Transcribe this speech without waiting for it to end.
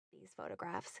these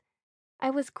photographs.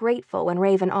 I was grateful when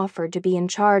Raven offered to be in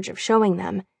charge of showing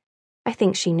them. I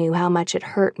think she knew how much it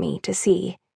hurt me to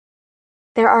see.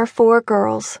 There are 4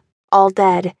 girls, all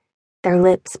dead, their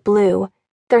lips blue,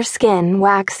 their skin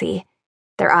waxy.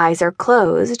 Their eyes are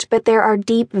closed, but there are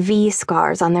deep V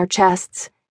scars on their chests.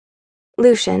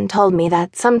 Lucian told me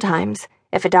that sometimes,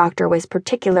 if a doctor was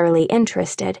particularly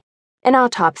interested, an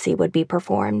autopsy would be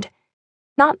performed.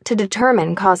 Not to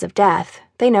determine cause of death,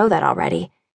 they know that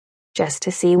already. Just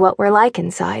to see what we're like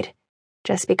inside,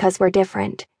 just because we're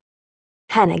different.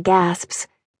 Henna gasps.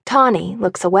 Tawny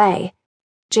looks away.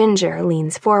 Ginger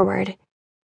leans forward.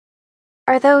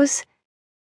 Are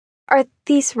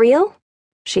these real?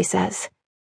 She says.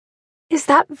 Is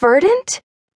that Verdant?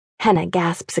 Henna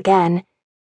gasps again.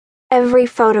 Every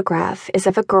photograph is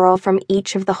of a girl from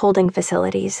each of the holding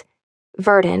facilities.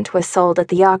 Verdant was sold at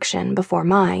the auction before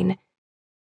mine.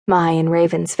 My and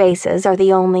Raven's faces are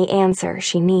the only answer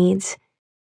she needs.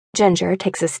 Ginger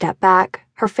takes a step back,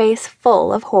 her face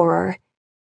full of horror.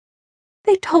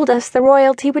 They told us the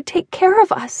royalty would take care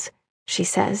of us, she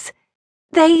says.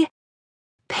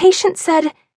 Patience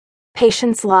said...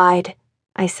 Patience lied,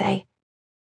 I say.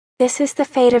 This is the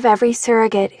fate of every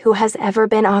surrogate who has ever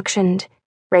been auctioned,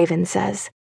 Raven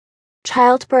says.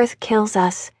 Childbirth kills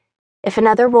us, if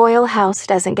another royal house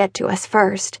doesn't get to us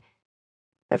first.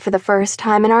 But for the first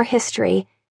time in our history,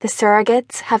 the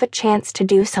surrogates have a chance to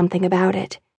do something about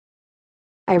it.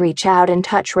 I reach out and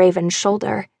touch Raven's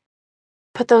shoulder.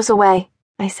 Put those away,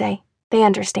 I say. They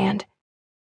understand.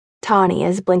 Tawny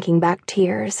is blinking back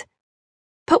tears.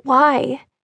 But why?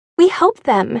 We help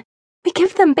them. We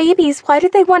give them babies. Why do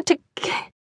they want to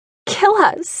kill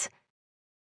us?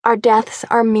 Our deaths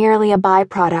are merely a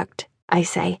byproduct, I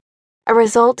say, a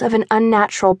result of an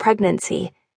unnatural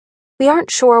pregnancy. We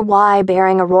aren't sure why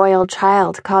bearing a royal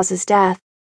child causes death.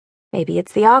 Maybe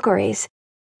it's the auguries.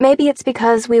 Maybe it's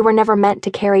because we were never meant to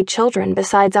carry children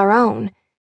besides our own.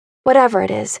 Whatever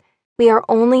it is, we are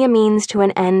only a means to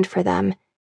an end for them.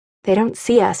 They don't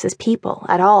see us as people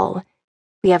at all.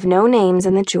 We have no names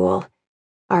in the jewel.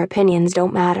 Our opinions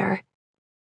don't matter.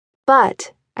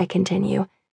 But, I continue,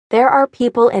 there are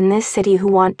people in this city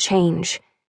who want change.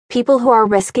 People who are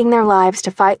risking their lives to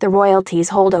fight the royalty's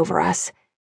hold over us.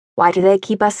 Why do they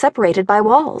keep us separated by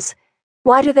walls?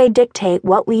 Why do they dictate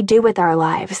what we do with our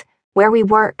lives, where we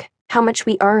work, how much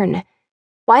we earn?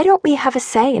 Why don't we have a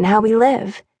say in how we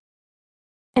live?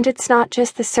 And it's not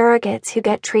just the surrogates who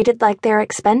get treated like they're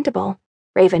expendable,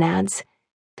 Raven adds.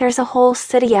 There's a whole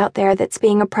city out there that's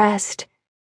being oppressed.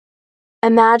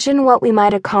 Imagine what we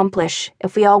might accomplish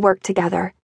if we all work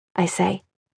together, I say.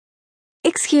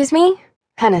 Excuse me,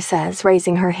 Henna says,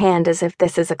 raising her hand as if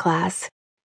this is a class.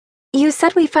 You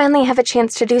said we finally have a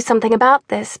chance to do something about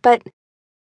this, but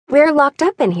we're locked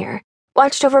up in here,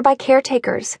 watched over by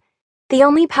caretakers. The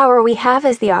only power we have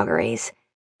is the auguries.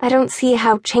 I don't see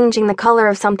how changing the color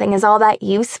of something is all that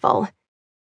useful.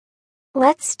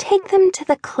 Let's take them to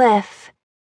the cliff,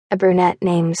 a brunette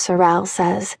named Sorrel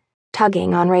says,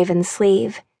 tugging on Raven's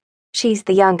sleeve. She's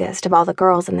the youngest of all the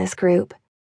girls in this group.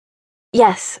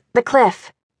 Yes, the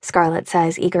cliff, Scarlet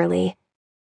says eagerly.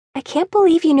 I can't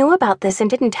believe you knew about this and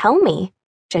didn't tell me,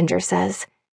 Ginger says.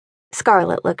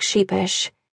 Scarlet looks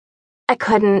sheepish. I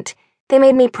couldn't. They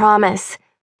made me promise.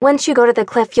 Once you go to the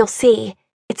cliff, you'll see.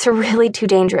 It's really too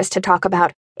dangerous to talk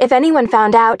about. If anyone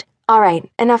found out... All right,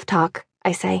 enough talk,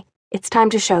 I say. It's time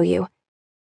to show you.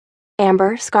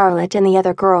 Amber, Scarlet, and the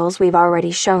other girls we've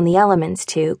already shown the elements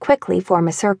to quickly form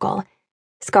a circle.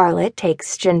 Scarlet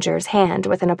takes Ginger's hand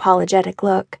with an apologetic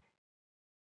look.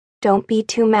 Don't be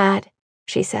too mad,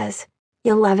 she says.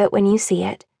 You'll love it when you see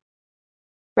it.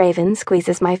 Raven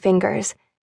squeezes my fingers.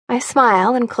 I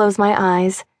smile and close my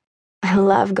eyes. I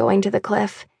love going to the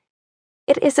cliff.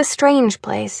 It is a strange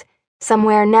place,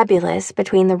 somewhere nebulous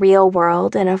between the real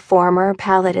world and a former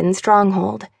Paladin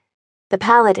stronghold. The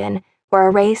Paladin were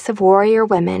a race of warrior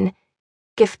women,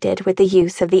 gifted with the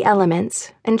use of the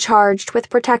elements and charged with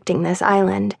protecting this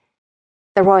island.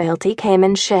 The royalty came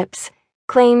in ships,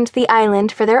 claimed the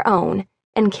island for their own,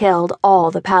 and killed all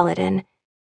the Paladin.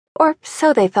 Or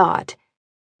so they thought.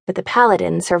 But the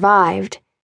Paladin survived.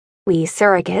 We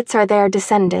surrogates are their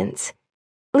descendants.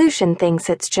 Lucian thinks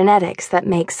it's genetics that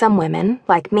makes some women,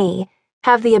 like me,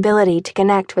 have the ability to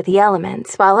connect with the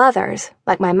elements, while others,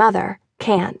 like my mother,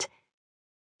 can't.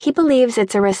 He believes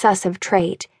it's a recessive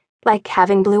trait, like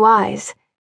having blue eyes.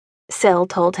 Syl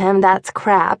told him that's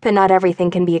crap and not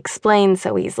everything can be explained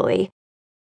so easily.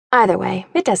 Either way,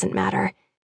 it doesn't matter.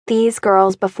 These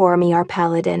girls before me are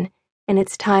Paladin, and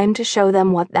it's time to show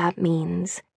them what that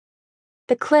means.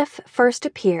 The cliff first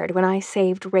appeared when I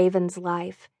saved Raven's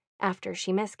life after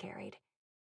she miscarried.